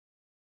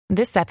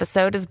This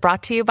episode is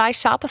brought to you by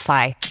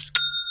Shopify.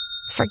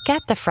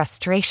 Forget the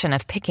frustration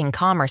of picking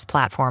commerce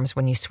platforms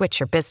when you switch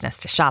your business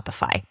to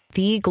Shopify,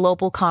 the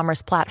global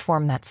commerce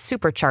platform that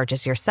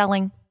supercharges your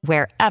selling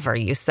wherever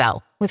you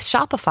sell. With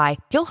Shopify,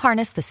 you'll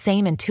harness the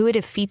same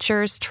intuitive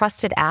features,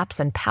 trusted apps,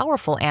 and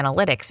powerful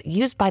analytics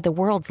used by the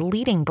world's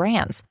leading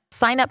brands.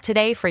 Sign up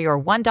today for your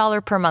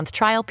 $1 per month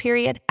trial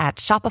period at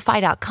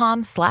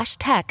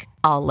shopify.com/tech,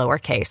 all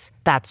lowercase.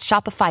 That's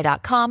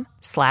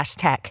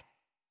shopify.com/tech.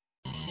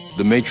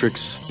 The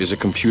Matrix is a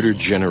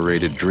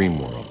computer-generated dream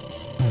world,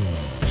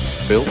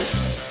 built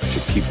to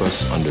keep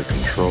us under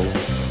control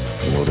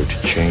in order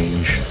to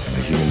change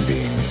a human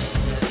being.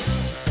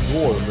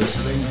 You're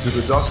listening to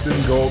the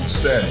Dustin Gold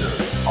Standard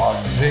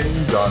on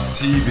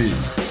Pain.tv.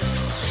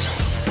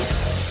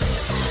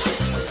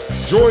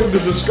 Join the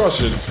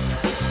discussion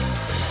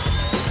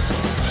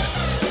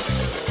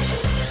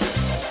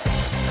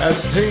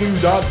at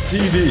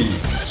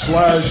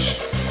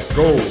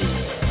Pain.tv/gold.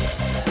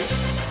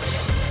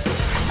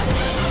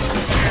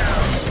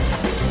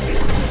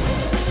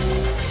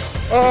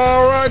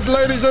 All right,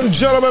 ladies and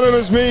gentlemen, it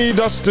is me,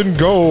 Dustin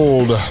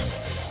Gold,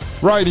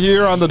 right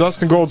here on the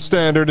Dustin Gold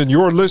Standard, and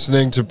you're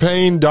listening to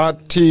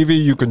Pain.tv.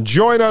 You can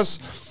join us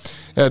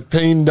at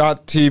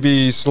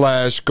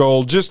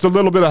Pain.tv/gold. Just a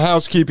little bit of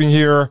housekeeping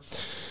here.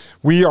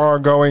 We are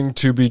going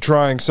to be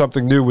trying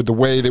something new with the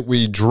way that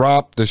we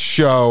drop the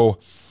show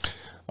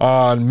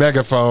on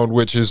Megaphone,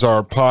 which is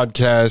our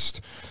podcast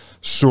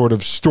sort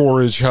of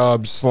storage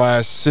hub /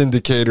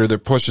 syndicator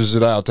that pushes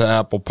it out to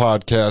Apple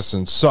Podcasts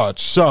and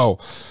such. So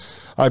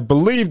I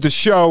believe the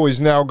show is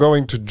now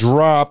going to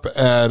drop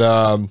at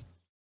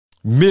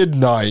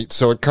midnight,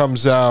 so it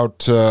comes out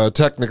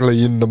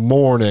technically in the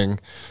morning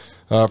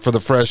for the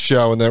fresh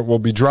show, and then it will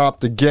be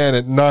dropped again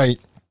at night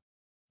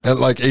at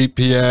like 8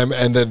 p.m.,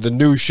 and then the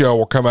new show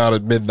will come out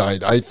at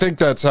midnight. I think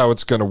that's how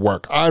it's going to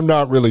work. I'm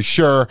not really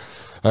sure.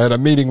 I had a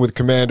meeting with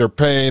Commander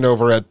Payne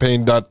over at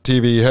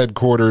Pain.tv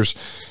headquarters,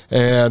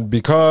 and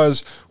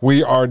because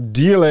we are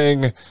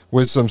dealing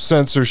with some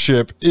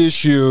censorship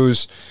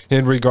issues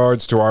in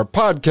regards to our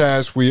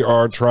podcast, we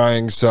are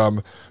trying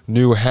some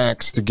new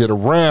hacks to get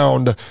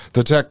around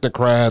the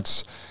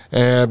Technocrats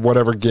and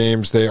whatever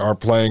games they are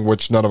playing,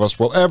 which none of us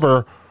will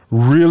ever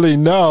really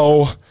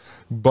know.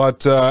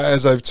 But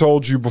as I've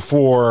told you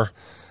before,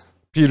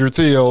 Peter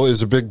Thiel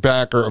is a big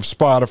backer of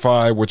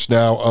Spotify, which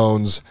now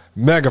owns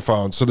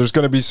Megaphone. So there's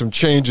going to be some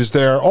changes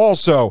there.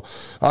 Also,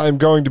 I'm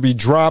going to be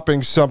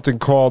dropping something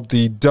called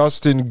the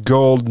Dustin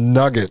Gold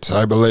Nugget,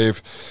 I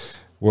believe.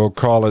 We'll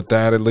call it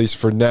that, at least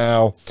for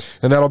now.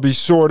 And that'll be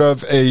sort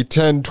of a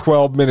 10,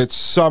 12-minute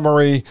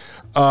summary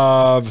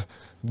of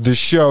the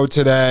show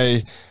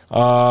today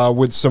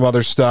with some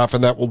other stuff,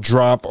 and that will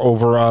drop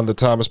over on the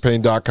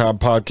ThomasPaine.com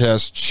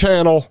podcast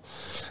channel.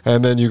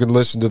 And then you can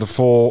listen to the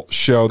full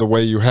show the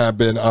way you have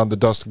been on the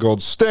Dustin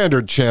Gold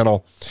Standard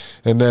channel.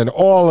 And then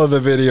all of the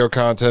video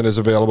content is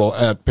available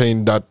at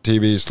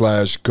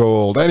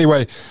Pain.tv/gold.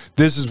 Anyway,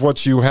 this is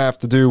what you have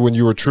to do when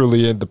you are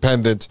truly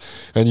independent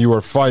and you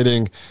are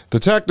fighting the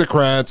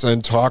Technocrats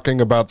and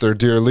talking about their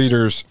dear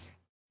leaders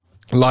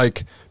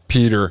like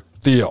Peter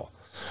Thiel,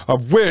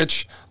 of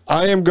which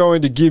I am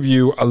going to give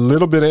you a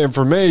little bit of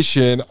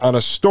information on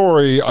a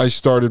story I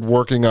started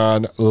working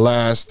on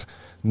last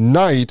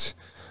night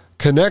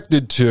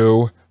connected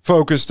to,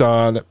 focused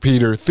on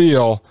Peter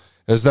Thiel,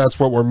 as that's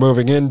what we're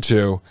moving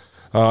into.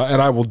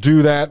 And I will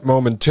do that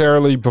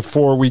momentarily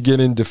before we get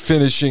into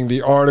finishing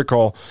the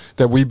article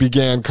that we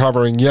began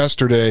covering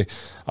yesterday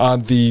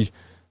on the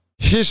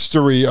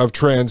history of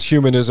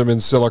transhumanism in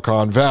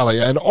Silicon Valley.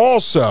 And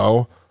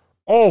also,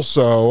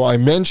 I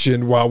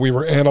mentioned while we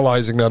were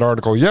analyzing that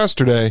article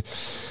yesterday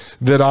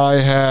that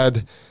I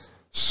had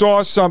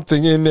saw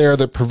something in there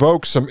that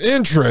provoked some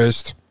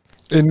interest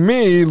in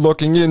me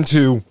looking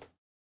into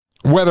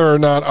whether or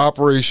not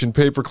Operation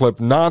Paperclip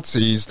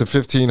Nazis, the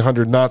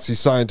 1,500 Nazi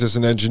scientists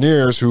and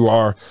engineers who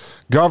our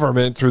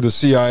government through the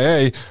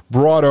CIA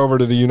brought over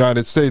to the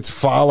United States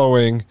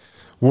following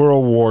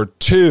World War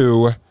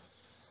II,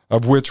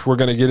 of which we're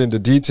going to get into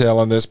detail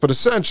on this. But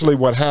essentially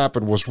what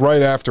happened was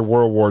right after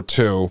World War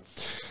II,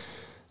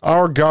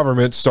 our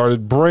government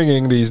started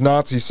bringing these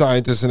Nazi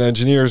scientists and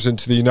engineers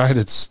into the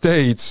United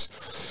States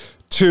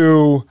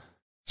to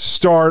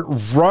start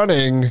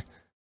running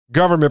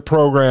government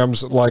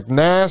programs like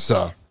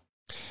NASA.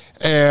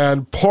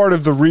 And part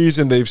of the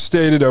reason they've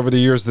stated over the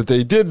years that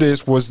they did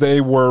this was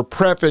they were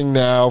prepping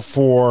now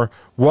for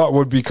what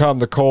would become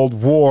the Cold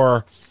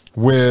War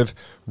with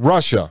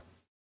Russia.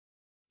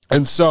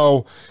 And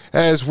so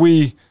as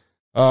we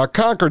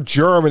conquered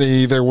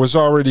Germany, there was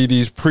already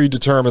these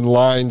predetermined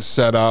lines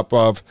set up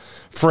of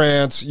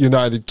France,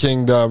 United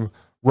Kingdom,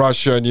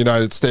 Russia, and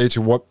United States,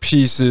 and what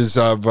pieces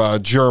of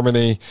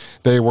Germany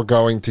they were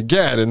going to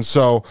get. And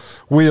so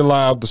we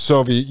allowed the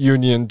Soviet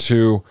Union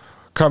to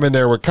come in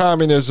there with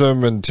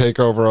communism and take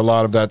over a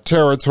lot of that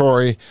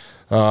territory,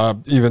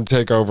 even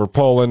take over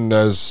Poland.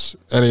 As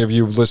any of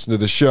you who've listened to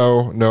the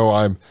show know,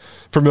 I'm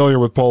familiar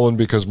with Poland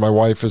because my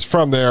wife is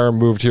from there,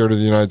 moved here to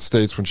the United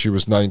States when she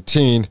was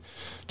 19.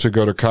 to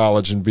go to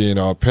college and be an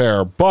au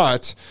pair.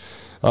 But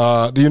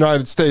the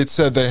United States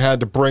said they had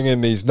to bring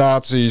in these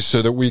Nazis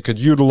so that we could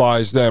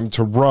utilize them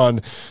to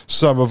run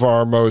some of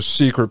our most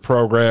secret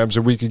programs,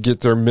 and we could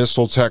get their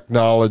missile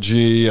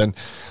technology and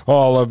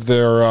all of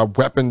their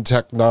weapon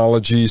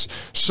technologies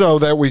so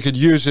that we could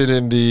use it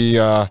in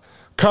the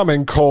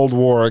coming Cold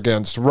War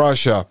against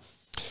Russia.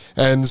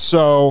 And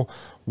so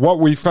what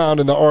we found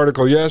in the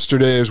article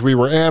yesterday as we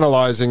were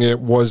analyzing it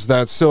was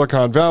that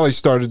Silicon Valley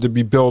started to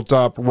be built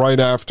up right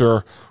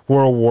after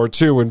World War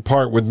II, in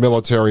part with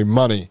military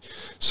money.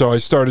 So I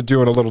started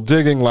doing a little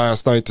digging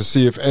last night to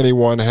see if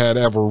anyone had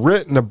ever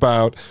written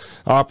about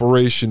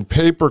Operation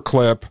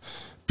Paperclip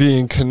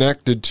being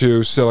connected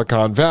to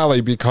Silicon Valley,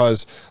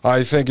 because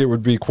I think it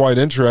would be quite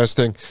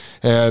interesting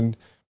and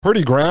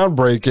pretty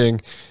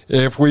groundbreaking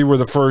if we were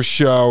the first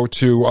show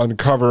to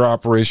uncover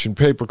Operation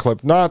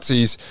Paperclip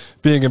Nazis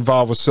being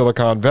involved with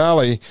Silicon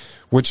Valley,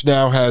 which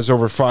now has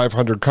over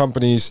 500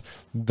 companies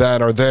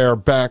that are there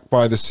backed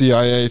by the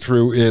CIA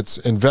through its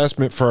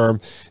investment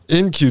firm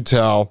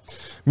In-Q-Tel,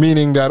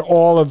 meaning that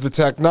all of the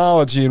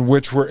technology in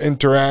which we're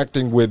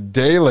interacting with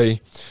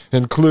daily,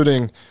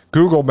 including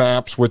Google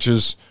Maps, which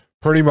is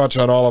pretty much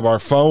on all of our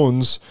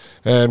phones,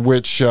 and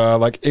which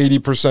like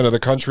 80% of the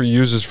country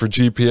uses for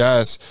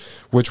GPS,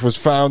 which was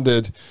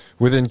founded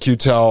with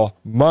In-Q-Tel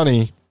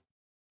money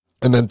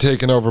and then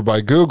taken over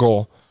by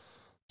Google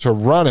to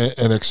run it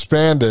and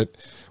expand it,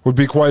 would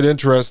be quite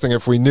interesting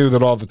if we knew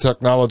that all the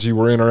technology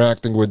we're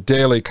interacting with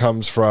daily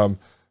comes from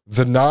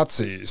the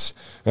Nazis.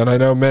 And I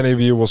know many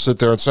of you will sit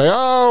there and say,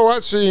 oh,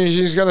 what's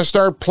he's going to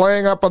start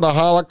playing up on the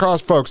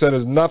Holocaust. Folks, that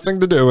has nothing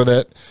to do with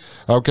it.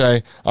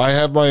 Okay, I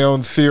have my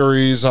own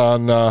theories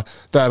on that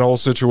whole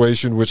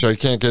situation, which I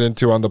can't get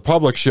into on the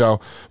public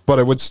show, but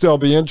it would still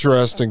be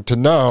interesting to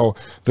know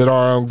that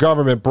our own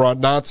government brought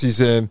Nazis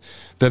in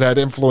that had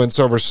influence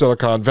over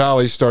Silicon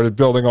Valley, started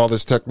building all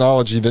this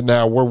technology that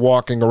now we're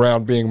walking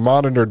around being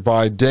monitored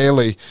by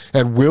daily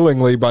and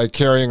willingly by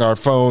carrying our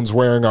phones,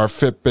 wearing our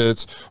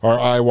Fitbits, our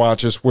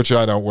iWatches, which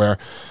I don't wear,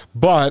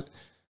 but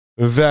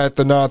that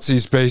the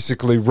Nazis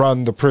basically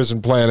run the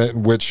prison planet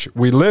in which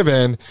we live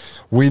in.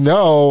 We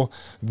know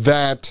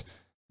that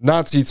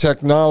Nazi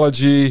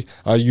technology,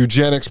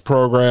 eugenics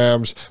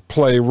programs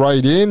play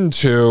right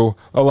into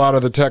a lot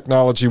of the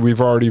technology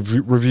we've already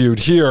reviewed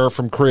here,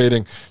 from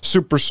creating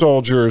super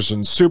soldiers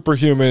and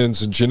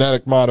superhumans and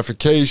genetic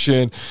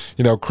modification,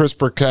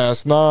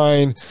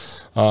 CRISPR-Cas9,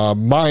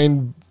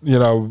 mind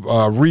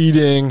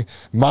reading,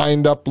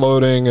 mind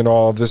uploading, and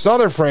all of this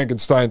other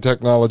Frankenstein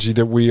technology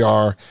that we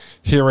are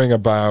hearing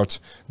about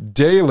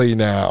daily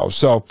now.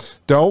 So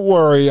don't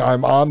worry,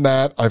 I'm on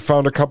that. I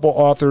found a couple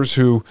authors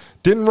who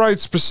didn't write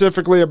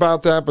specifically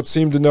about that, but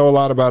seemed to know a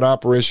lot about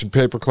Operation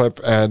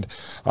Paperclip, and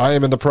I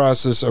am in the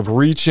process of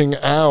reaching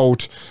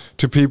out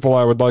to people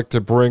I would like to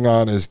bring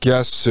on as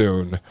guests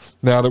soon,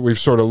 now that we've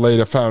sort of laid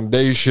a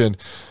foundation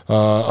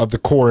of the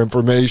core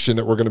information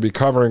that we're going to be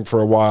covering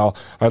for a while.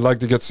 I'd like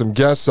to get some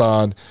guests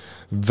on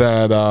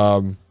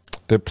that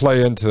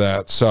play into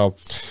that. So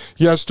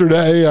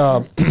yesterday,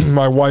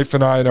 my wife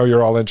and I know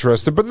you're all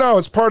interested, but no,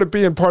 it's part of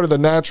being part of the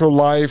natural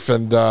life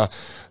and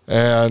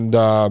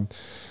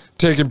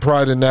taking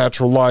pride in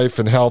natural life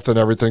and health and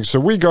everything. So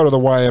we go to the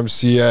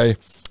YMCA.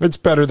 It's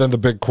better than the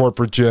big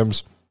corporate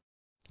gyms.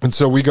 And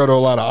so we go to a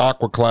lot of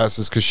aqua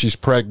classes because she's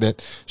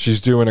pregnant.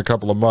 She's due in a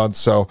couple of months.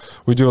 So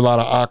we do a lot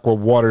of aqua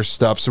water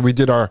stuff. So we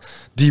did our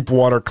deep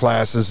water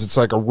classes. It's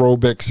like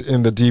aerobics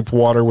in the deep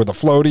water with a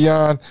floaty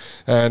on.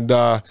 And,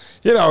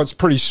 it's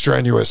pretty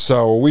strenuous.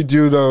 So we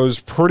do those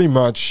pretty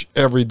much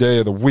every day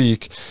of the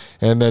week.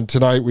 And then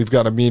tonight we've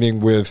got a meeting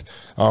with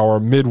our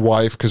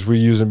midwife because we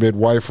use a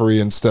midwifery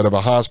instead of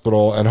a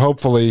hospital. And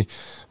hopefully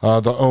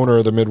the owner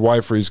of the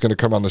midwifery is going to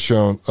come on the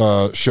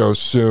show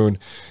soon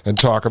and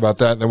talk about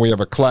that. And then we have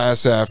a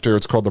class after.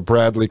 It's called the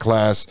Bradley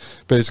class.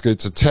 Basically,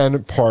 it's a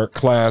 10-part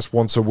class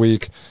once a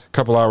week, a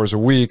couple hours a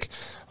week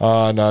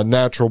on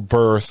natural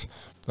birth.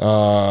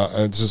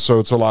 And so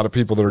it's a lot of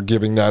people that are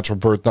giving natural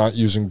birth, not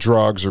using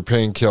drugs or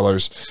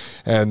painkillers.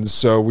 And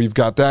so we've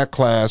got that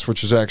class,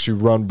 which is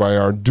actually run by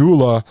our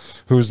doula,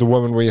 who's the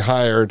woman we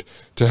hired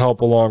to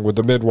help along with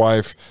the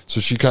midwife.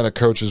 So she kind of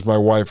coaches my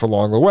wife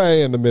along the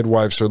way, and the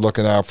midwives are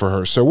looking out for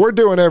her. So we're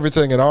doing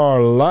everything in our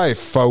life,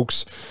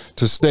 folks,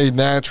 to stay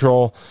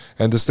natural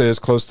and to stay as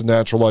close to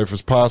natural life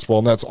as possible.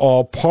 And that's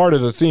all part of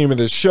the theme of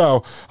this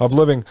show, of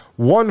living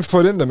 1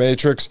 foot in the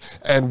matrix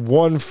and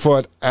 1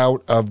 foot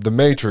out of the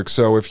matrix.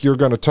 So if you're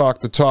going to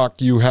talk the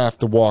talk, you have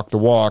to walk the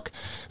walk.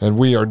 And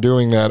we are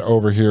doing that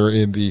over here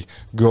in the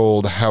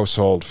Gold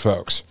household,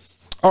 folks.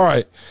 All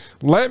right,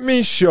 let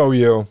me show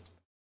you,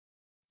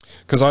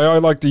 because I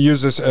like to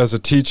use this as a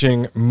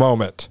teaching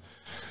moment.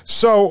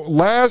 So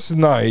last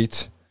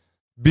night,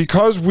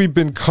 because we've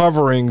been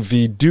covering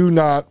the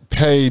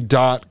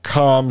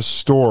donotpay.com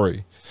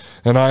story,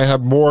 and I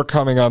have more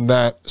coming on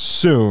that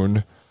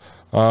soon,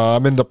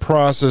 I'm in the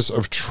process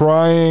of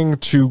trying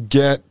to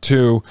get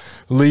to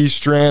Lee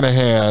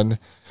Stranahan,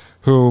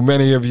 who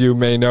many of you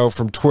may know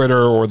from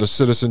Twitter or the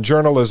Citizen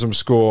Journalism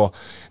School.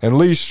 And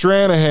Lee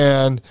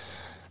Stranahan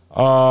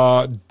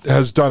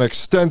has done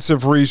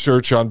extensive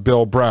research on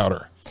Bill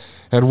Browder.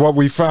 And what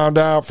we found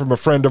out from a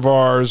friend of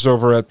ours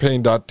over at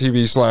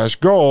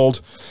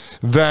pain.tv/gold,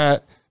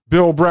 that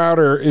Bill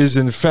Browder is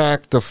in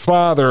fact the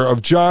father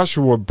of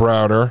Joshua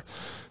Browder,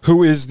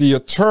 who is the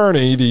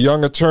attorney, the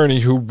young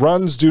attorney who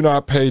runs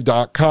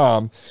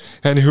DoNotPay.com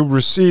and who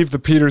received the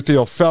Peter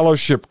Thiel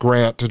Fellowship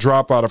Grant to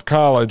drop out of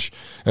college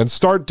and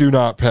start Do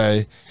Not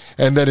Pay.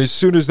 And then as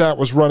soon as that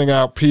was running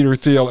out, Peter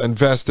Thiel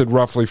invested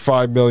roughly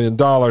 $5 million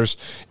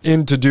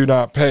into Do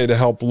Not Pay to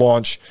help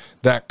launch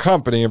that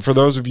company. And for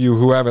those of you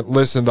who haven't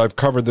listened, I've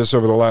covered this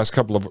over the last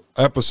couple of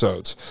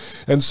episodes.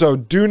 And so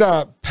Do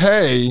Not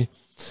Pay,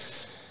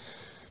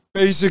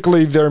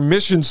 basically, their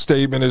mission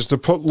statement is to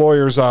put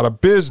lawyers out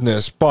of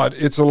business, but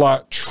it's a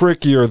lot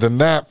trickier than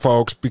that,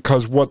 folks,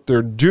 because what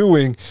they're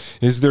doing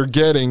is they're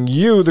getting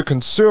you, the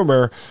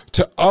consumer,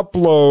 to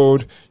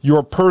upload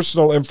your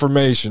personal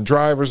information,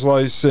 driver's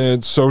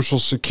license, social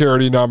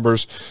security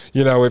numbers,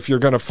 you know, if you're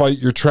going to fight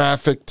your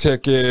traffic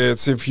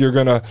tickets, if you're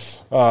going to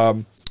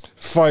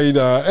fight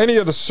any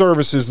of the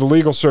services, the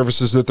legal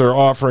services that they're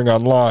offering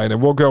online,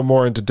 and we'll go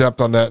more into depth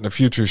on that in a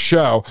future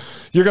show.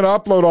 You're going to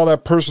upload all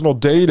that personal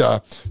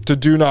data to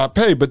Do Not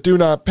Pay, but Do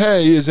Not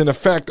Pay is in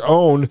effect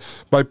owned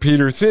by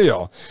Peter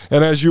Thiel.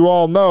 And as you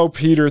all know,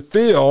 Peter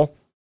Thiel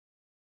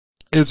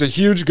is a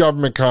huge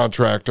government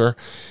contractor.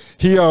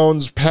 He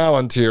owns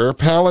Palantir.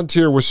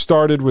 Palantir was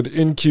started with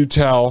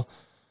In-Q-Tel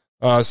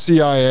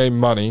CIA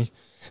money.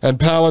 And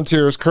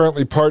Palantir is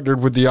currently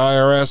partnered with the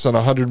IRS on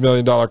a $100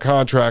 million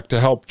contract to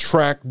help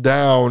track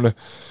down,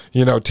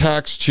 you know,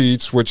 tax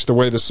cheats, which the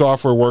way the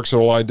software works, it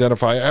will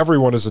identify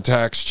everyone as a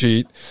tax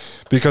cheat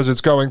because it's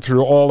going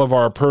through all of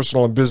our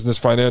personal and business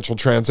financial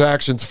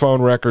transactions,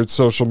 phone records,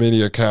 social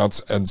media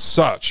accounts, and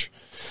such.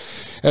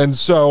 And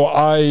so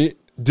I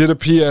did a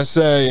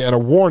PSA and a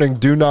warning,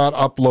 do not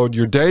upload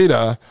your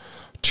data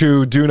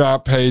to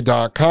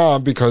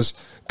DoNotPay.com because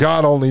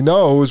God only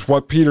knows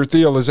what Peter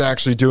Thiel is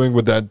actually doing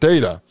with that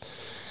data.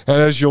 And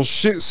as you'll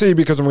see,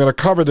 because I'm going to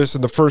cover this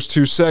in the first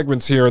two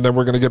segments here, and then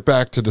we're going to get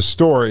back to the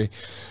story,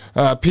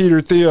 Peter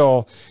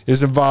Thiel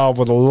is involved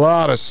with a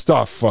lot of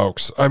stuff,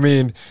 folks. I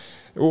mean,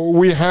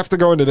 we have to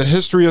go into the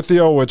history of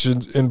Thiel, which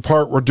in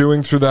part we're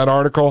doing through that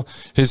article,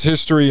 his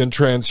history in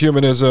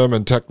transhumanism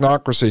and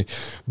technocracy.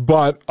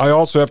 But I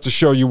also have to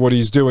show you what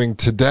he's doing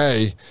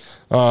today,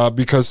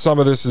 because some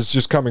of this is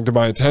just coming to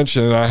my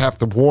attention, and I have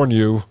to warn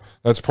you.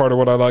 That's part of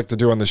what I like to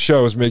do on the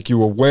show, is make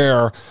you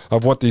aware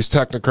of what these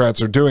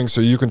technocrats are doing so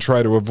you can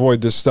try to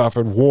avoid this stuff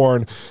and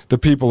warn the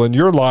people in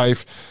your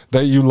life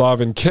that you love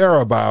and care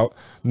about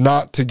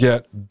not to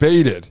get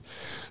baited.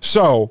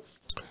 So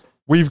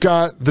we've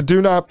got the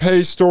Do Not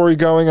Pay story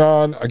going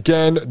on.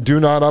 Again, do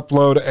not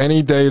upload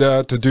any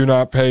data to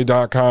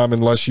DoNotPay.com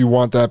unless you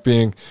want that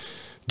being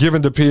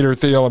given to Peter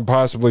Thiel and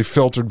possibly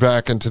filtered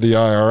back into the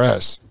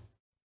IRS.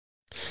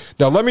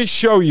 Now, let me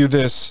show you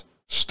this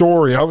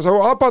story. I was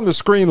up on the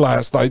screen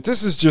last night.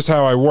 This is just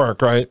how I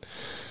work, right?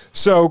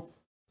 So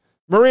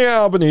Maria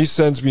Albanese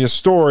sends me a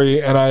story,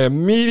 and I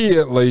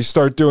immediately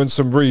start doing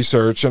some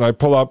research, and I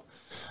pull up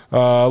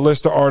a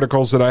list of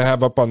articles that I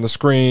have up on the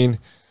screen,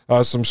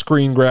 some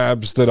screen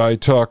grabs that I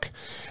took.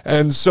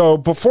 And so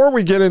before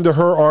we get into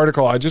her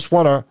article, I just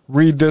want to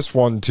read this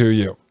one to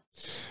you.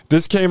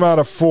 This came out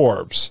of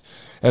Forbes,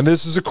 and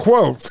this is a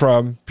quote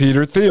from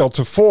Peter Thiel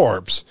to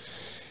Forbes.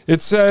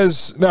 It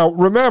says, now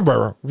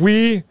remember,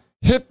 we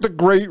hit the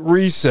Great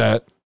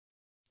Reset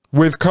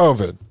with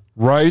COVID,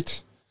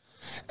 right?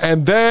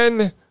 And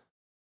then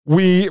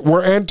we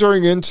were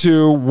entering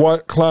into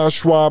what Klaus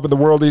Schwab and the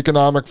World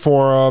Economic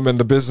Forum and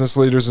the business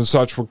leaders and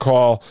such would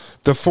call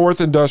the Fourth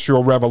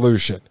Industrial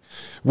Revolution,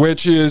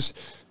 which is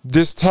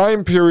this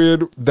time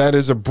period that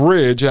is a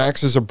bridge,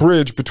 acts as a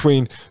bridge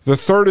between the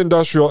Third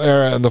Industrial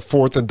Era and the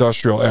Fourth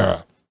Industrial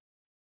Era.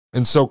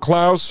 And so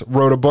Klaus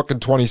wrote a book in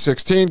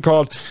 2016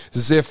 called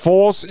The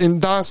Fourth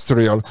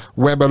Industrial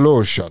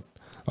Revolution.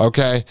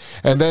 Okay,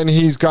 and then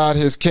he's got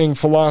his king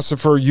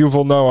philosopher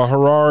Yuval Noah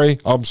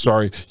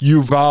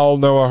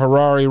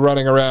Harari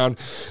running around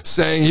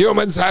saying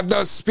humans have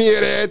no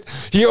spirit,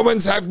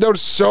 humans have no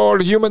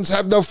soul, humans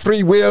have no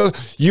free will,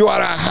 you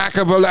are a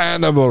hackable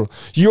animal,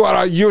 you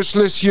are a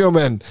useless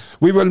human,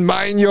 we will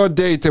mine your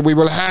data, we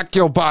will hack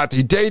your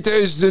body, data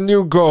is the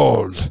new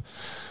gold.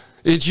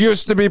 It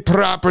used to be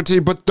property,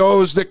 but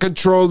those that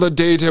control the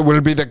data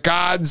will be the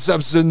gods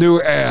of the new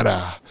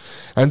era.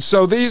 And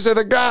so these are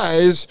the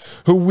guys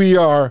who we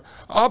are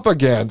up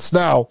against.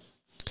 Now,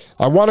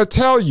 I want to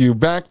tell you,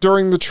 back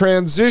during the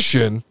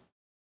transition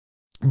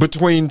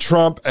between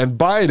Trump and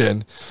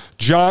Biden,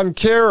 John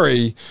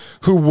Kerry,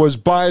 who was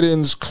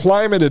Biden's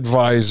climate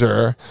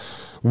advisor,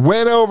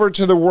 went over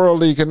to the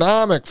World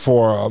Economic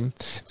Forum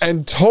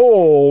and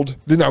told,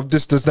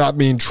 this does not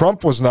mean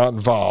Trump was not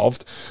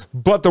involved,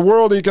 but the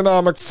World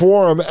Economic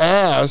Forum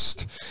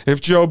asked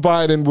if Joe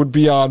Biden would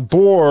be on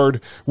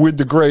board with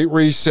the Great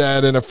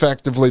Reset and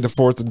effectively the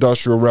Fourth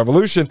Industrial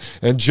Revolution.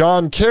 And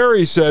John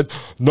Kerry said,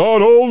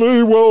 not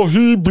only will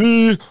he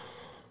be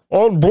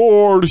on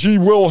board, he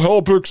will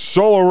help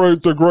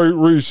accelerate the Great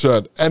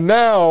Reset. And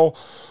now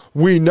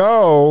we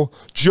know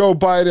Joe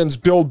Biden's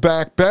Build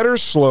Back Better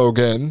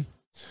slogan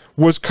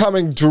was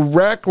coming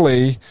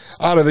directly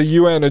out of the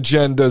UN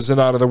agendas and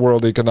out of the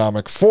World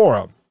Economic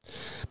Forum.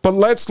 But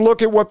let's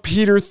look at what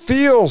Peter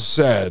Thiel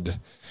said.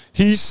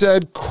 He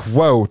said,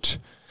 quote,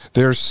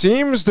 "There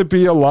seems to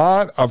be a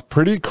lot of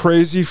pretty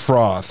crazy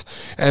froth,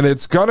 and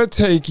it's going to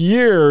take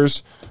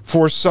years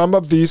for some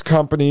of these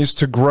companies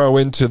to grow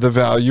into the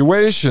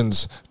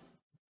valuations,"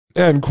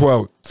 end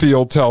quote.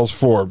 Thiel tells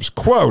Forbes,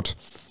 quote,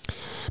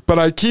 "But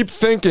I keep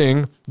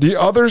thinking the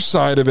other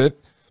side of it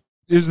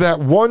is that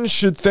one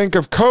should think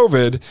of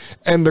COVID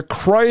and the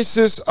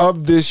crisis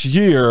of this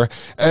year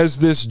as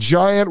this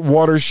giant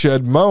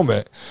watershed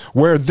moment,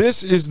 where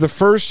this is the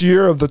first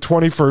year of the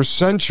 21st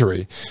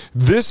century.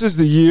 This is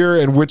the year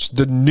in which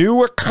the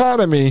new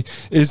economy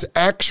is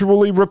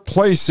actually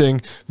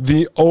replacing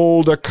the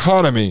old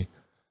economy."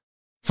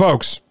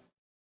 Folks,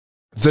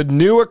 the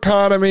new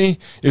economy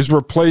is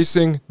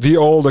replacing the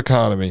old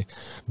economy.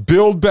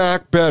 Build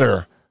back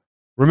better.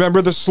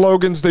 Remember the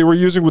slogans they were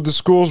using with the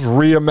schools?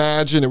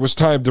 Reimagine. It was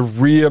time to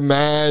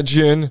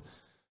reimagine.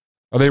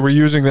 They were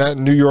using that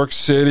in New York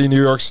City,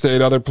 New York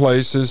State, other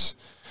places.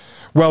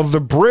 Well,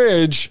 the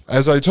bridge,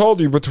 as I told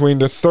you, between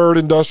the third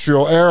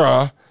industrial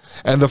era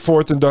and the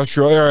fourth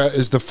industrial era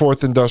is the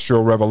fourth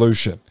industrial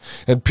revolution.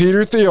 And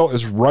Peter Thiel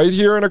is right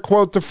here in a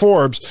quote to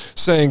Forbes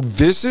saying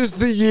this is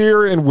the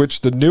year in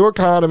which the new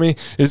economy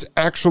is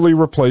actually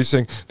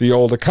replacing the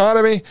old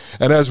economy.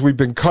 And as we've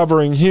been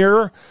covering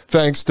here,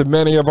 thanks to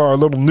many of our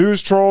little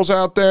news trolls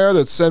out there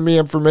that send me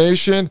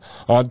information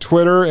on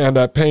Twitter and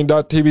at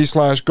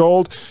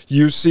pain.tv/gold,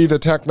 you see the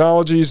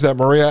technologies that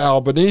Maria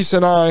Albanese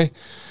and I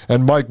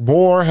and Mike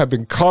Moore have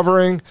been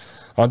covering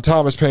on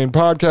Thomas Paine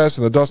Podcast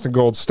and the Dustin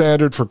Gold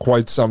Standard for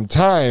quite some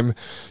time.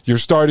 You're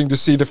starting to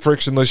see the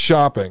frictionless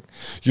shopping.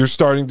 You're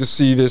starting to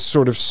see this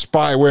sort of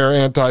spyware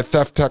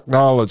anti-theft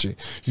technology.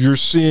 You're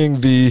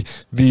seeing the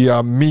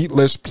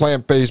meatless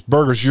plant-based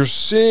burgers. You're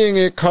seeing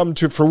it come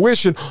to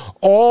fruition.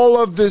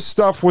 All of this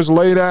stuff was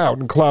laid out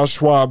in Klaus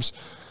Schwab's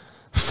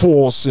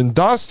Fourth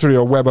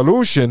Industrial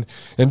Revolution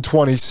in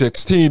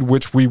 2016,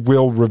 which we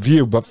will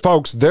review. But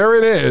folks, there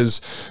it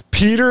is.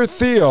 Peter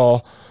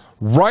Thiel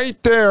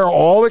right there,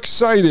 all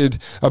excited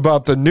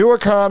about the new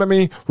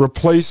economy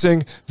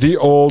replacing the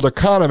old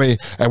economy.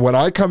 And when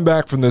I come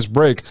back from this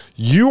break,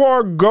 you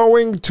are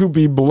going to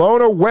be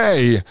blown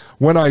away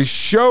when I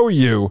show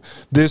you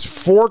this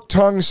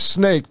fork-tongued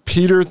snake,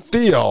 Peter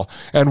Thiel,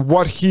 and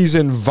what he's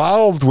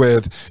involved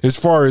with as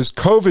far as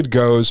COVID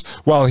goes,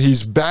 while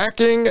he's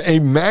backing a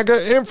mega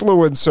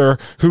influencer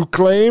who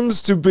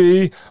claims to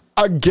be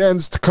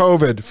against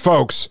COVID.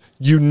 Folks,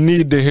 you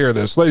need to hear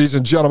this. Ladies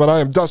and gentlemen, I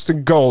am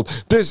Dustin Gold.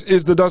 This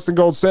is the Dustin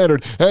Gold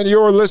Standard, and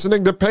you're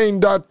listening to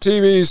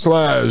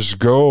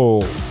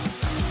Pain.tv/gold.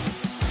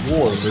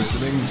 You're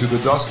listening to the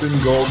Dustin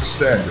Gold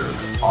Standard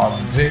on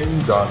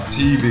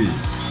Pain.tv.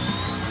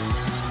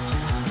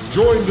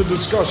 Join the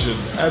discussion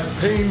at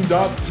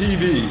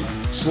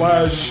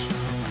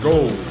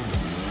Pain.tv/gold.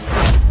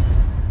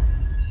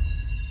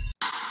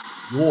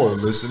 You're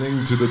listening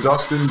to the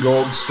Dustin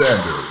Gold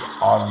Standard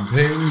on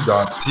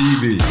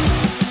Pain.tv.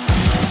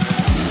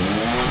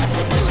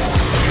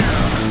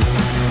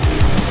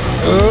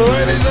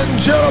 Ladies and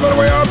gentlemen,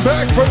 we are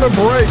back from the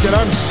break, and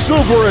I'm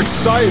super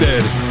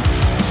excited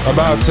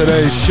about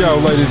today's show,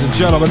 ladies and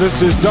gentlemen.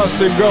 This is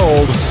Dustin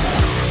Gold,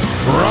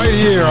 right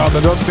here on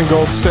the Dustin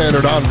Gold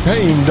Standard on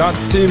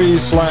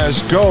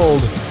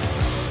Pain.tv/gold.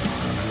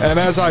 And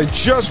as I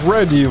just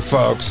read to you,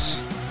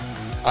 folks,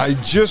 I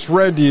just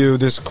read to you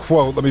this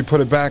quote. Let me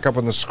put it back up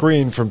on the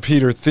screen from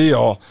Peter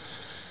Thiel,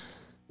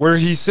 where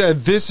he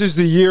said, this is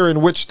the year in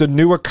which the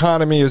new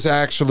economy is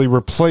actually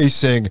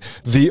replacing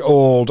the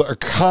old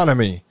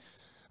economy.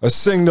 A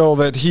signal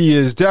that he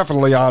is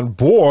definitely on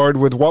board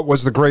with what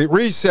was the Great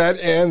Reset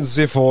and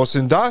the Fourth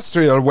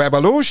Industrial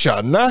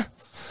Revolution.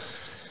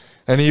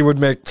 And he would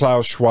make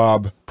Klaus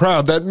Schwab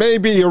proud. That may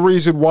be a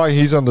reason why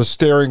he's on the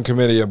steering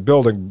committee of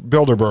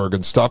Bilderberg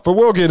and stuff, but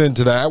we'll get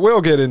into that.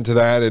 We'll get into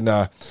that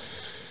in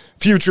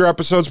future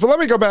episodes. But let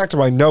me go back to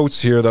my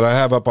notes here that I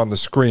have up on the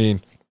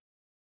screen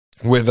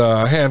with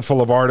a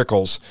handful of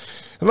articles.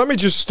 And let me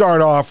just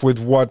start off with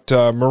what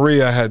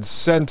Maria had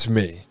sent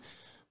me.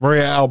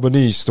 Maria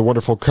Albanese, the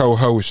wonderful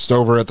co-host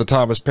over at the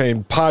Thomas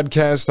Paine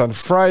Podcast on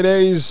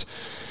Fridays.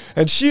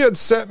 And she had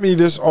sent me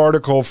this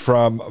article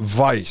from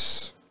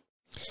Vice.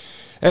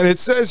 And it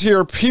says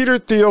here, Peter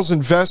Thiel's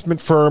investment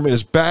firm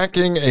is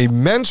backing a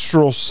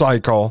menstrual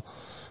cycle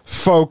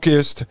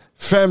focused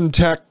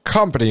femtech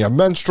company, a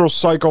menstrual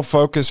cycle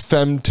focused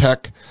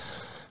femtech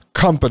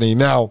company.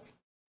 Now,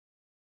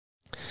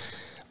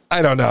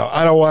 I don't know.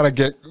 I don't want to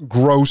get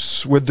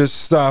gross with this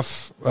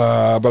stuff,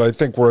 but I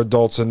think we're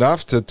adults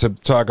enough to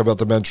talk about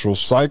the menstrual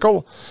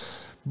cycle.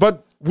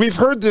 But we've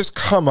heard this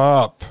come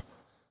up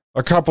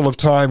a couple of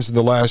times in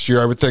the last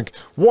year. I would think,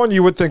 one,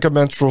 you would think of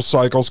menstrual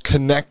cycles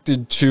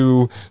connected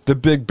to the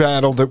big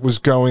battle that was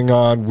going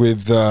on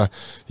with,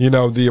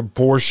 the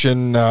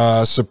abortion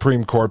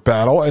Supreme Court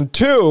battle. And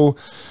two,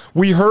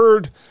 we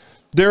heard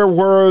there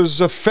was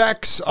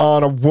effects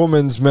on a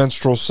woman's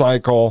menstrual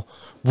cycle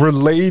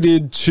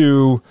related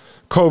to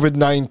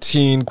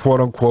COVID-19,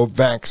 quote-unquote,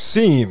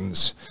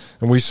 vaccines.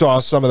 And we saw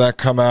some of that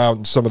come out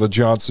in some of the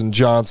Johnson &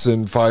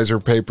 Johnson,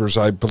 Pfizer papers,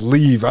 I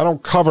believe. I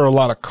don't cover a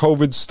lot of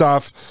COVID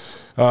stuff.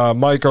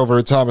 Mike over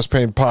at Thomas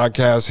Paine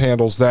Podcast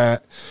handles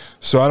that,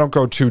 so I don't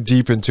go too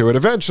deep into it.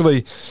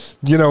 Eventually,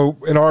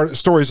 in our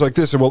stories like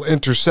this, it will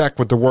intersect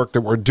with the work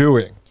that we're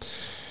doing.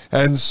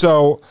 And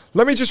so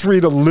let me just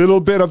read a little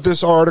bit of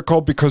this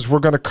article because we're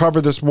going to cover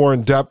this more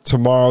in depth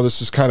tomorrow.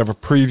 This is kind of a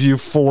preview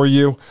for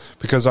you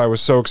because I was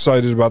so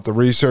excited about the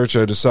research,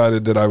 I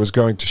decided that I was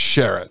going to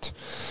share it.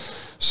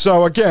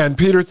 So again,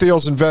 Peter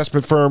Thiel's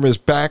investment firm is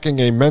backing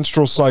a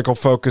menstrual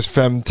cycle-focused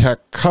femtech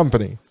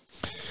company.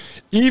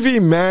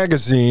 EV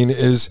Magazine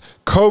is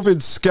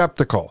COVID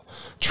skeptical,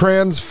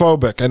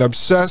 transphobic, and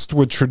obsessed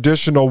with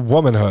traditional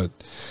womanhood.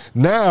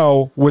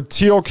 Now, with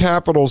Thiel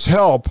Capital's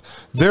help,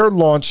 they're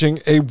launching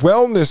a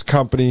wellness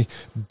company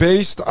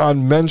based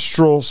on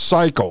menstrual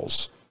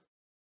cycles.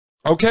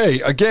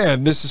 Okay,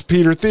 again, this is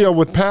Peter Thiel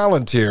with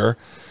Palantir,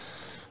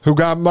 who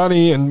got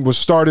money and was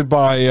started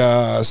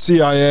by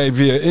CIA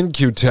via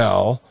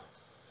In-Q-Tel,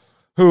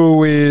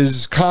 who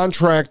is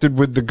contracted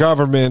with the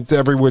government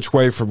every which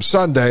way from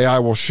Sunday. I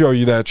will show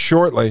you that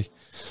shortly.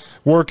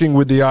 Working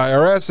with the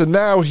IRS, and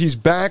now he's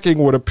backing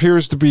what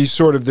appears to be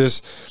sort of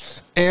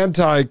this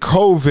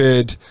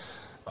anti-COVID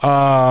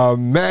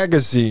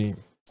magazine.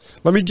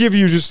 Let me give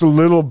you just a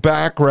little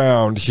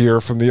background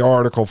here from the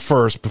article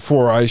first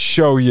before I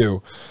show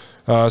you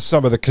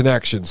some of the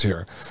connections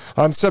here.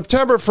 On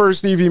September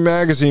 1st, EV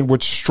Magazine,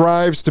 which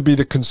strives to be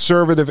the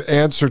conservative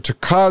answer to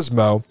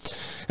Cosmo,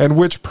 and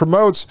which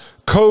promotes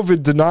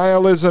COVID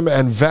denialism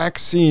and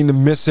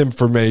vaccine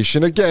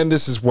misinformation. Again,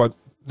 this is what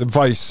the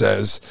Vice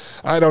says.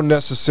 I don't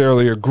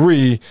necessarily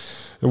agree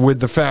with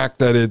the fact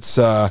that it's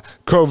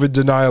COVID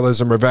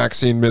denialism or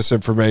vaccine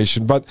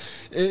misinformation, but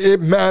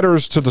it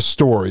matters to the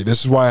story.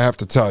 This is why I have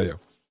to tell you.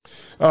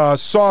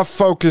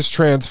 Soft-focused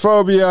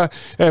transphobia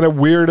and a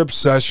weird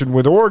obsession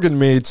with organ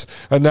meats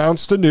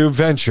announced a new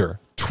venture,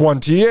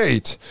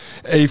 28,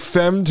 a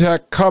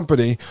femtech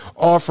company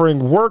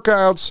offering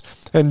workouts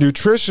and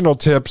nutritional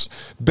tips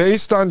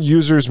based on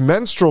users'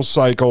 menstrual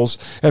cycles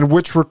and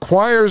which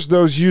requires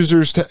those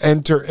users to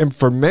enter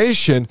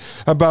information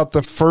about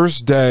the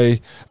first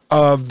day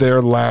of their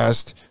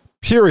last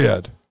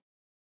period.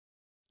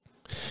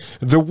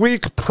 The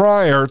week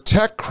prior,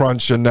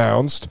 TechCrunch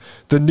announced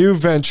the new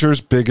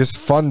venture's biggest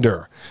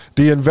funder,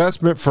 the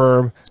investment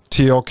firm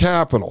Thiel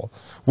Capital,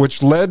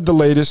 which led the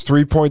latest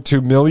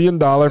 $3.2 million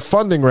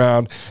funding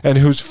round and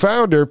whose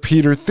founder,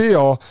 Peter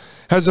Thiel,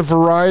 has a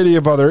variety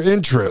of other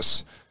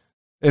interests.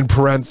 In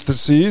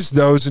parentheses,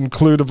 those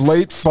include of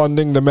late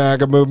funding the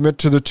MAGA movement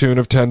to the tune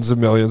of tens of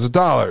millions of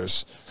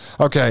dollars.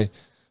 Okay,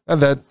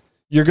 and that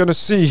you're going to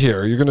see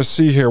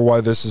here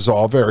why this is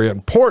all very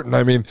important.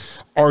 I mean,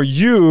 are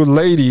you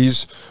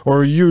ladies or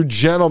are you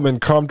gentlemen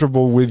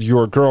comfortable with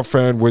your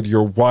girlfriend, with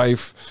your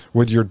wife,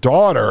 with your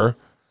daughter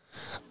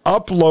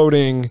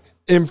uploading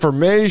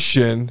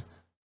information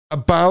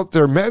about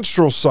their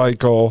menstrual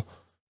cycle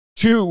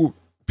to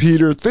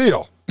Peter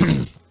Thiel?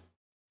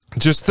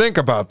 Just think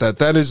about that.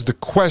 That is the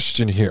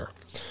question here.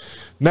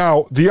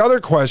 Now, the other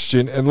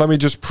question, and let me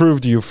just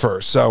prove to you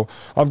first. So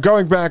I'm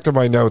going back to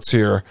my notes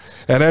here,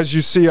 and as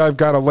you see, I've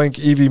got a link,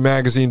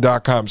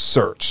 evmagazine.com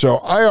search. So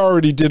I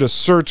already did a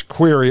search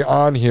query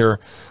on here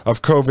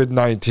of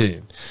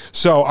COVID-19.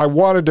 So I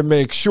wanted to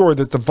make sure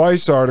that the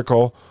Vice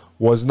article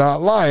was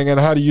not lying. And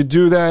how do you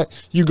do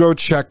that? You go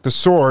check the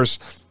source,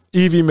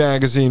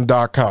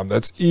 evmagazine.com.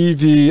 That's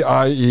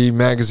EVIE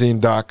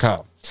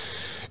magazine.com.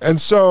 And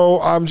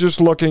so I'm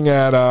just looking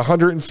at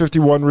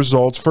 151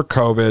 results for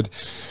COVID.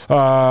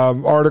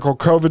 Article,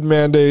 COVID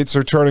mandates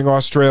are turning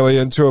Australia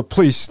into a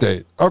police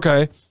state.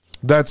 Okay,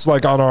 that's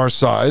like on our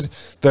side.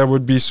 That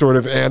would be sort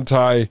of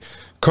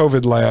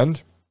anti-COVID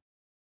land.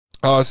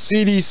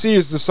 CDC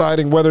is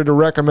deciding whether to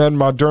recommend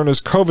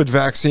Moderna's COVID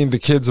vaccine to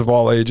kids of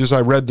all ages.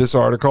 I read this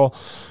article.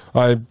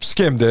 I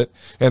skimmed it,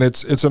 and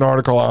it's an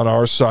article on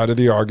our side of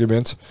the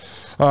argument.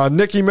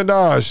 Nicki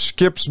Minaj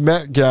skips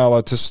Met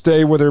Gala to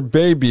stay with her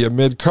baby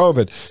amid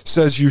COVID.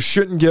 Says you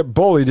shouldn't get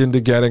bullied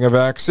into getting a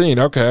vaccine.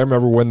 Okay, I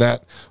remember when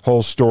that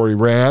whole story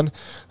ran.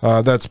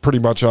 That's pretty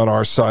much on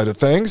our side of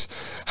things.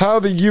 How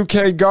the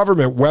UK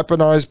government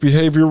weaponized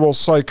behavioral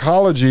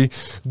psychology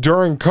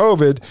during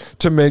COVID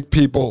to make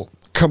people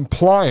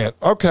compliant.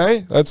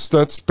 Okay,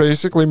 that's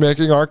basically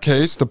making our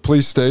case, the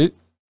police state.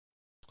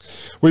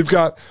 We've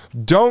got,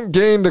 don't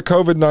gain the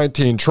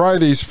COVID-19. Try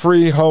these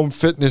free home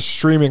fitness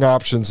streaming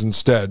options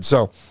instead.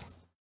 So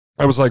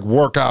it was like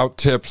workout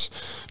tips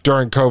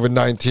during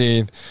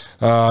COVID-19,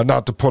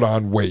 not to put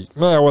on weight.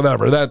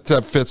 Whatever.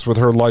 That fits with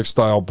her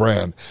lifestyle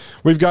brand.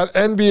 We've got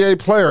NBA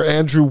player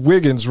Andrew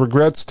Wiggins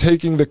regrets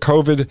taking the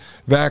COVID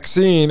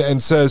vaccine and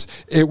says,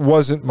 it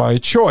wasn't my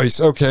choice.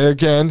 Okay,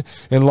 again,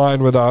 in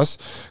line with us.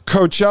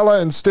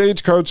 Coachella and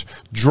Stagecoach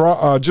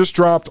just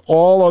dropped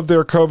all of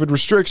their COVID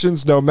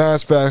restrictions, no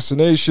mass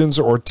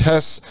vaccinations or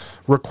tests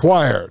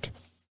required.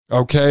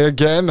 Okay,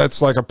 again,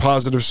 that's like a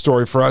positive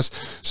story for us.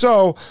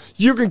 So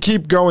you can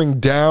keep going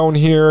down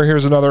here.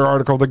 Here's another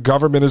article. The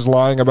government is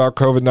lying about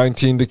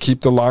COVID-19 to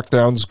keep the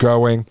lockdowns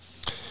going.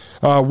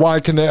 Why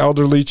can the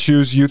elderly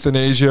choose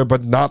euthanasia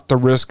but not the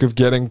risk of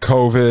getting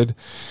COVID?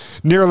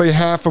 Nearly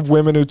half of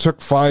women who took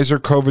Pfizer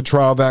COVID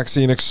trial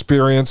vaccine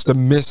experienced a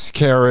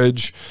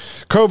miscarriage.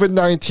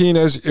 COVID-19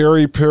 has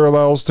eerie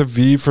parallels to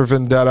V for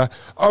Vendetta.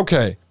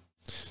 Okay,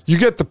 you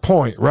get the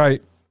point,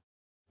 right?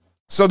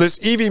 So this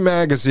Evie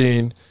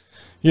magazine,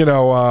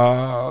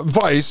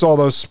 Vice,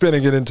 although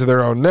spinning it into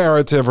their own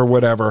narrative or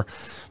whatever,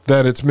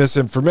 that it's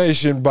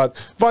misinformation, but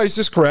Vice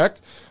is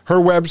correct. Her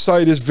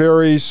website is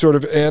very sort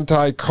of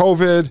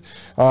anti-COVID.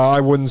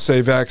 I wouldn't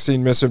say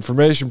vaccine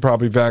misinformation,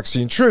 probably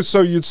vaccine truth.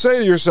 So you'd say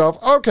to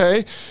yourself,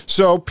 okay,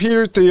 so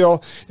Peter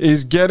Thiel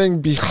is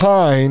getting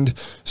behind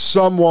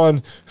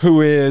someone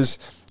who is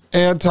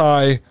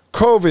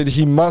anti-COVID.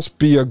 He must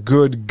be a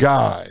good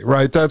guy,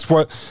 right? That's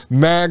what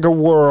MAGA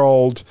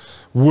world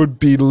would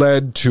be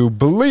led to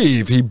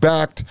believe. He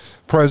backed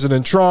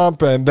President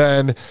Trump, and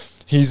then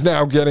he's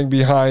now getting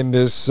behind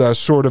this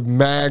sort of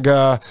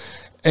MAGA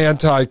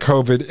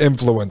anti-COVID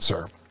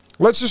influencer.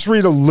 Let's just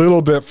read a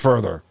little bit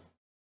further.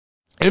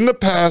 In the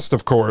past,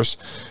 of course,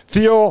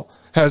 Thiel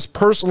has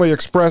personally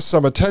expressed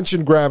some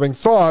attention-grabbing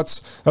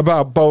thoughts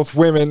about both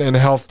women and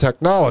health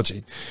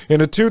technology. In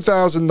a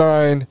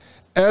 2009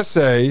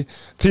 essay,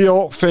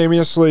 Thiel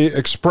famously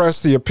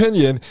expressed the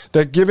opinion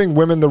that giving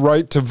women the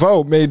right to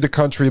vote made the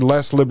country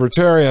less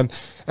libertarian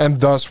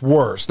and thus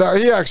worse. Now,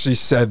 he actually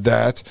said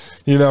that,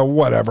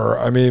 whatever.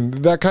 I mean,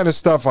 that kind of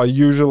stuff I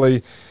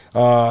usually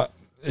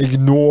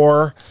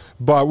ignore,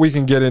 but we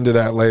can get into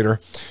that later.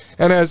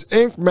 And as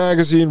Inc.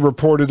 magazine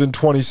reported in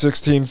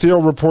 2016,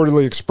 Thiel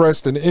reportedly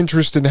expressed an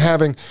interest in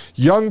having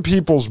young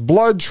people's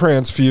blood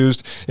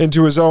transfused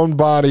into his own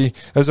body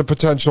as a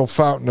potential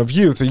fountain of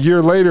youth. A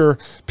year later,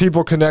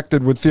 people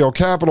connected with Thiel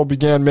Capital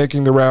began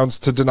making the rounds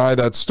to deny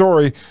that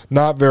story,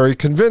 not very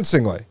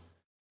convincingly.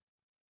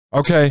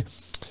 Okay,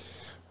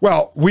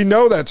 well, we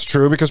know that's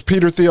true because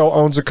Peter Thiel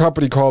owns a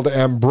company called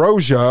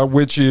Ambrosia,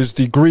 which is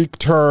the Greek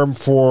term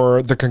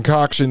for the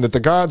concoction that the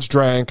gods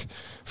drank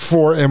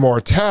for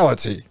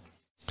immortality.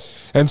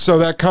 And so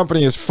that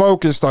company is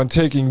focused on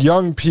taking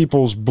young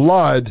people's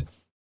blood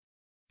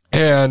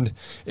and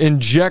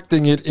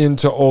injecting it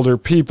into older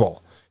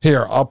people.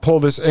 Here, I'll pull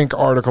this Inc.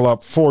 article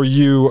up for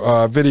you,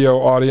 video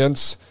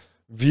audience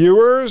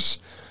viewers.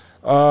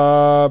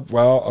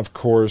 Well, of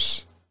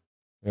course,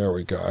 there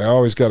we go. I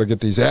always got to get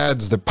these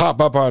ads that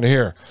pop up on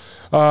here.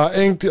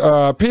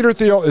 Peter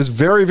Thiel is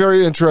very,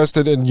 very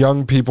interested in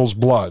young people's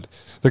blood.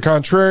 The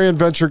contrarian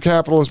venture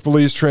capitalist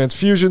believes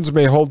transfusions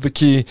may hold the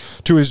key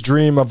to his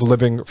dream of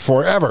living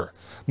forever.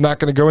 I'm not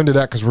going to go into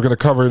that because we're going to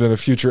cover it in a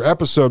future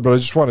episode, but I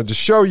just wanted to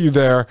show you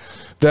there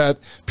that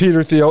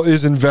Peter Thiel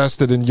is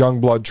invested in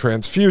young blood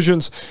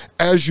transfusions.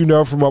 As you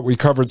know from what we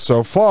covered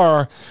so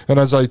far, and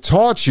as I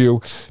taught you,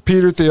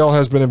 Peter Thiel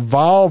has been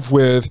involved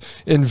with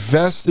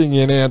investing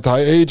in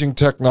anti-aging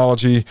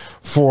technology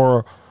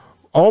for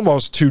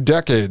almost 2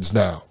 decades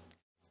now.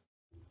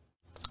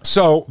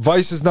 So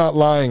Vice is not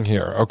lying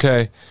here,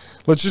 okay?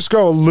 Let's just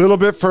go a little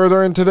bit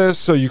further into this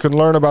so you can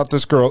learn about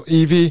this girl,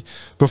 Evie,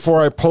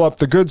 before I pull up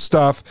the good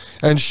stuff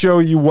and show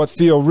you what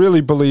Thiel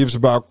really believes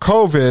about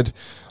COVID,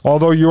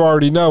 although you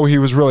already know he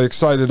was really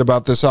excited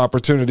about this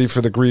opportunity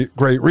for the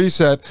Great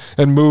Reset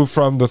and move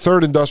from the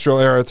third industrial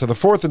era to the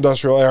fourth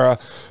industrial era.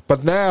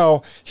 But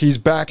now he's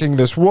backing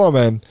this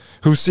woman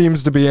who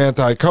seems to be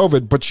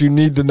anti-COVID, but you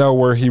need to know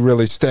where he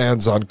really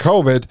stands on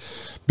COVID,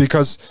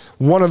 because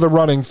one of the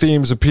running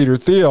themes of Peter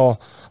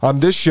Thiel on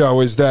this show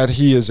is that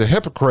he is a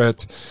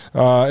hypocrite,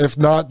 if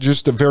not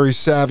just a very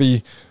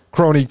savvy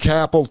crony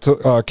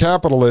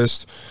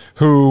capitalist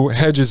who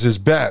hedges his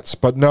bets.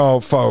 But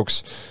no,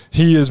 folks,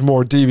 he is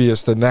more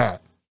devious than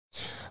that.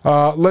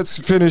 Let's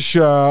finish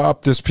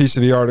up this piece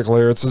of the article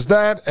here. It says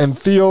that, and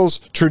Thiel's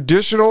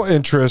traditional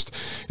interest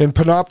in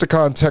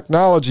panopticon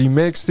technology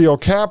makes Thiel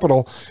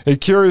Capital a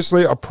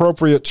curiously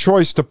appropriate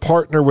choice to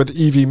partner with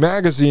Evie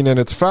Magazine and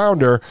its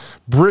founder,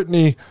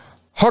 Brittany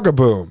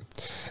Hugaboom,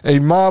 a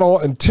model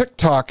and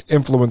TikTok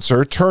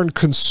influencer turned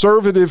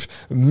conservative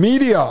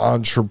media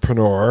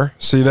entrepreneur.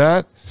 See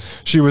that?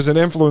 She was an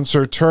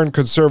influencer turned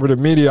conservative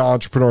media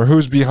entrepreneur.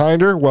 Who's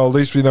behind her? Well, at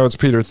least we know it's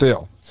Peter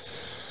Thiel.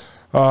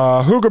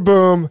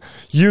 Hugaboom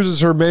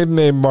uses her maiden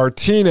name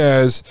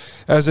Martinez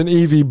as an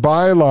EV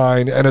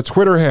byline and a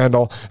Twitter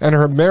handle, and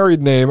her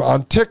married name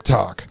on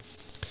TikTok.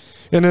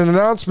 In an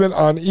announcement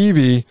on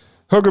Evie,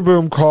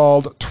 Hugaboom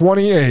called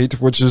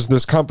 28, which is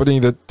this company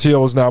that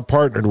Thiel is now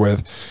partnered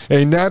with,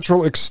 a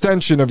natural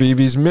extension of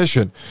Evie's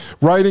mission,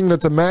 writing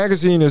that the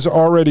magazine has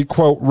already,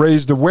 quote,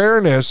 raised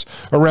awareness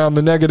around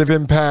the negative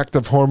impact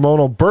of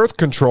hormonal birth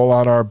control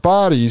on our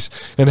bodies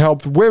and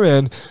helped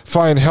women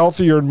find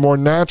healthier and more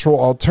natural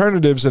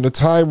alternatives in a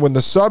time when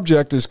the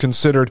subject is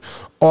considered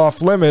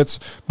off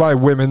limits by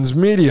women's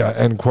media,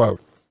 end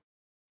quote.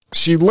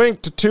 She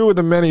linked to two of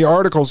the many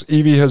articles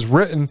Evie has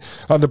written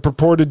on the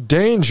purported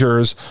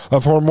dangers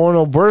of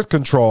hormonal birth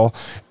control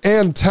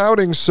and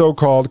touting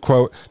so-called,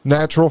 quote,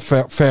 natural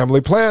family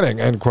planning,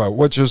 end quote,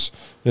 which is,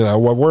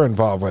 what we're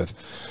involved with.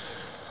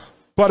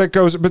 But it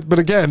goes, but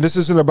again, this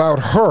isn't about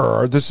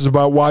her. This is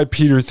about why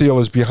Peter Thiel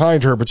is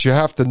behind her, but you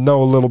have to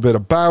know a little bit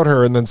about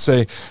her and then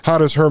say, how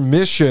does her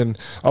mission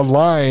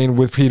align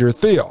with Peter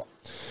Thiel?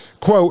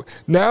 Quote,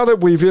 now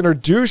that we've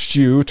introduced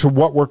you to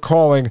what we're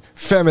calling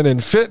feminine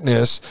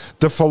fitness,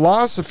 the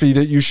philosophy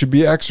that you should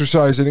be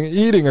exercising and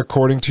eating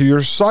according to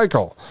your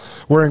cycle.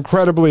 We're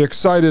incredibly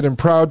excited and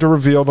proud to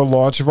reveal the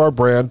launch of our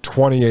brand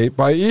 28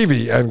 by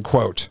Evie, end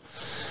quote.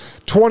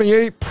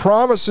 28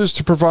 promises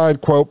to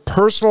provide, quote,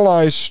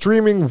 personalized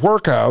streaming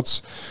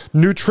workouts,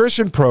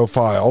 nutrition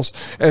profiles,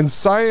 and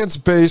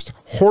science-based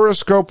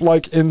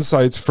horoscope-like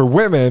insights for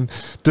women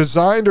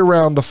designed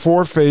around the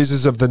 4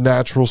 phases of the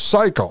natural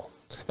cycle,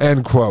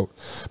 end quote,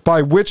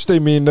 by which they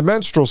mean the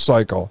menstrual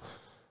cycle.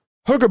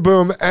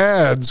 Hugaboom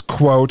adds,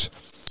 quote,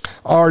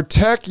 our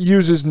tech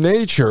uses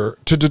nature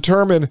to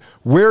determine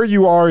where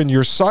you are in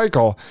your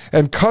cycle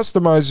and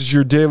customizes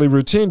your daily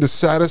routine to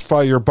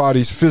satisfy your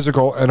body's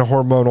physical and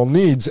hormonal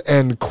needs,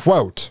 end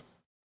quote.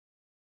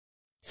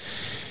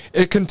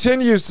 It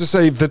continues to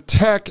say the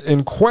tech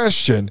in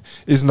question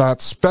is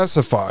not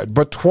specified,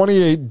 but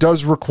 28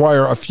 does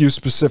require a few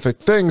specific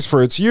things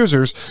for its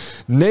users,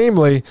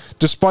 namely,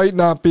 despite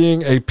not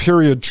being a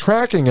period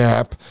tracking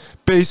app,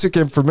 basic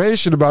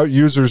information about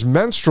users'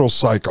 menstrual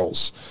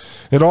cycles.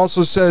 It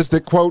also says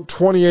that, quote,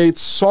 28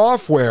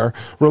 software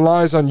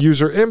relies on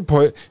user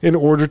input in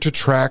order to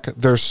track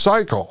their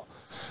cycle.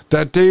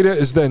 That data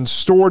is then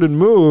stored and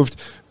moved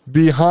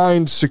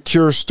behind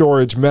secure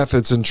storage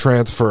methods and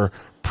transfer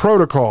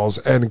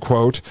protocols, end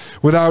quote,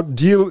 without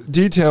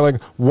detailing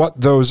what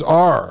those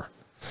are.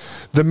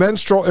 The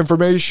menstrual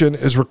information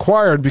is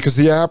required because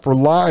the app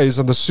relies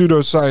on the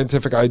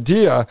pseudoscientific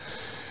idea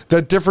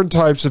that different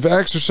types of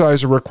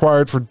exercise are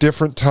required for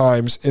different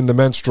times in the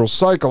menstrual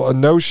cycle, a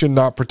notion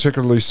not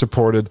particularly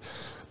supported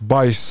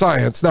by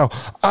science. Now,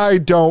 I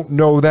don't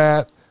know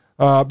that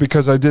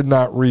because I did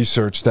not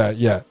research that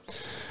yet.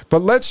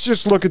 But let's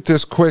just look at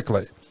this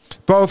quickly.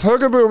 Both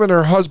Hugaboom and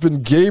her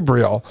husband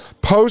Gabriel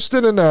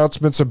posted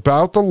announcements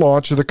about the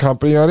launch of the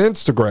company on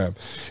Instagram.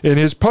 In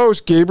his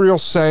post, Gabriel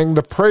sang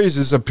the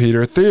praises of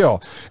Peter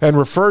Thiel and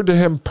referred to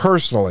him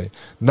personally,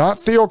 not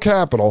Thiel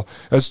Capital,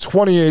 as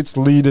 28's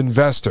lead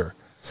investor.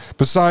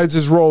 Besides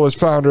his role as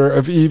founder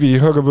of Evie,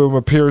 Hugaboom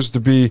appears to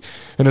be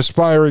an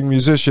aspiring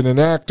musician and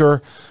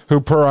actor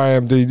who, per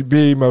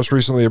IMDb, most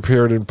recently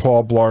appeared in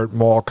Paul Blart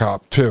Mall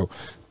Cop 2.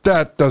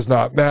 That does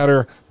not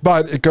matter,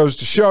 but it goes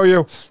to show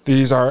you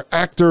these are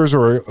actors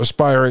or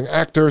aspiring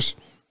actors.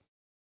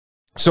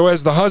 So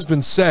as the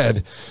husband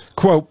said,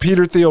 quote,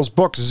 Peter Thiel's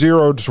book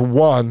 0 to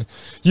 1,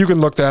 you can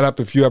look that up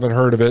if you haven't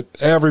heard of it.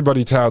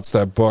 Everybody touts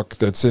that book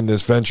that's in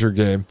this venture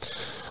game.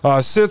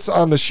 Sits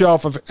on the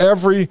shelf of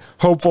every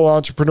hopeful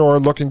entrepreneur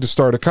looking to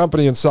start a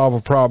company and solve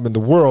a problem in the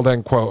world,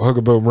 end quote,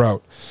 Hugaboom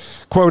wrote.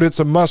 Quote, it's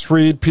a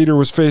must-read. Peter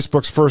was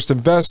Facebook's first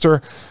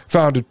investor,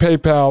 founded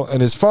PayPal,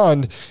 and his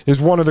fund is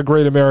one of the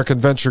great American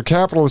venture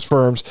capitalist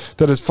firms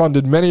that has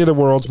funded many of the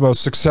world's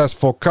most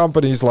successful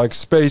companies like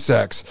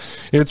SpaceX.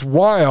 It's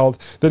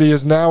wild that he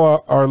is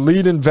now our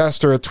lead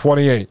investor at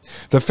 28,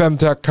 the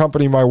femtech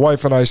company my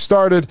wife and I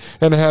started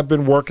and have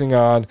been working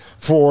on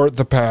for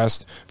the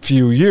past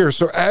few years.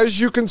 So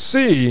as you can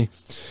see,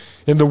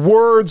 in the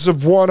words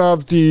of one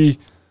of the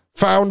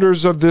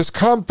founders of this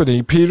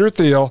company, Peter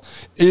Thiel,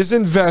 is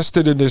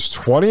invested in this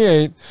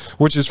 28,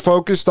 which is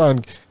focused on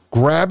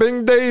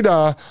grabbing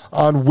data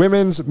on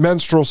women's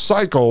menstrual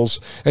cycles,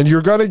 and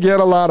you're going to get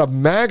a lot of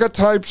MAGA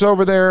types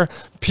over there,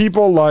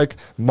 people like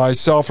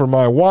myself or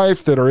my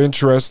wife that are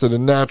interested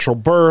in natural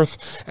birth,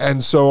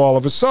 and so all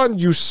of a sudden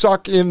you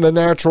suck in the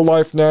natural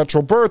life,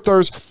 natural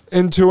birthers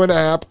into an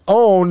app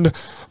owned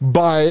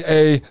by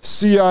a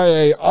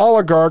CIA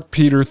oligarch,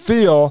 Peter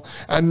Thiel,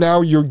 and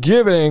now you're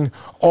giving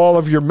all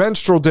of your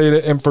menstrual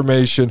data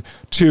information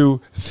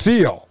to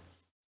Thiel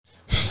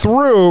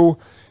through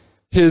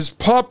his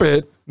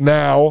puppet.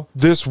 Now,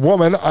 this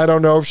woman, I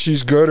don't know if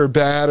she's good or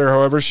bad or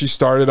however she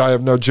started. I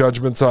have no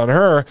judgments on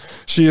her.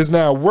 She is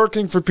now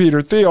working for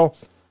Peter Thiel,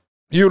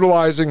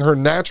 utilizing her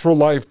Natural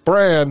Life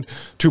brand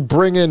to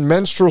bring in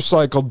menstrual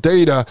cycle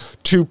data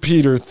to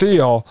Peter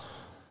Thiel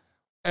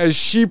as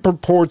she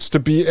purports to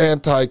be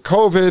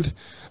anti-COVID,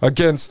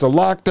 against the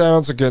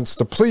lockdowns, against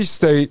the police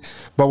state.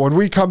 But when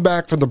we come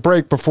back from the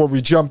break, before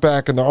we jump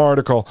back in the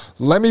article,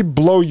 let me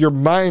blow your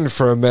mind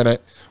for a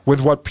minute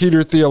with what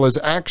Peter Thiel has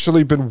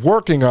actually been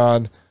working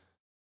on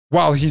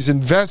while he's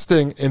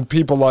investing in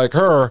people like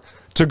her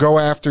to go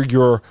after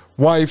your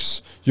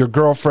wife's, your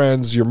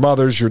girlfriend's, your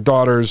mother's, your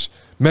daughter's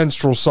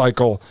menstrual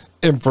cycle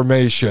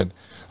information.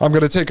 I'm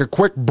going to take a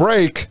quick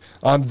break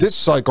on this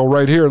cycle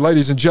right here.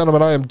 Ladies and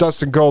gentlemen, I am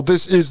Dustin Gold.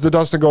 This is the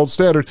Dustin Gold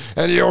Standard,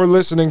 and you're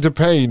listening to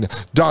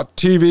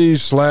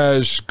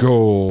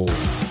Pain.tv/gold.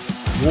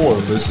 You're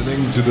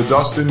listening to the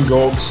Dustin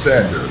Gold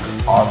Standard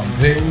on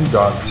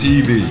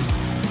Pain.tv.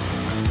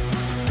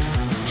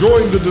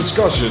 Join the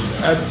discussion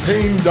at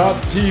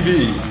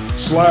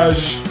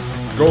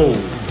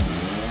pain.tv/gold.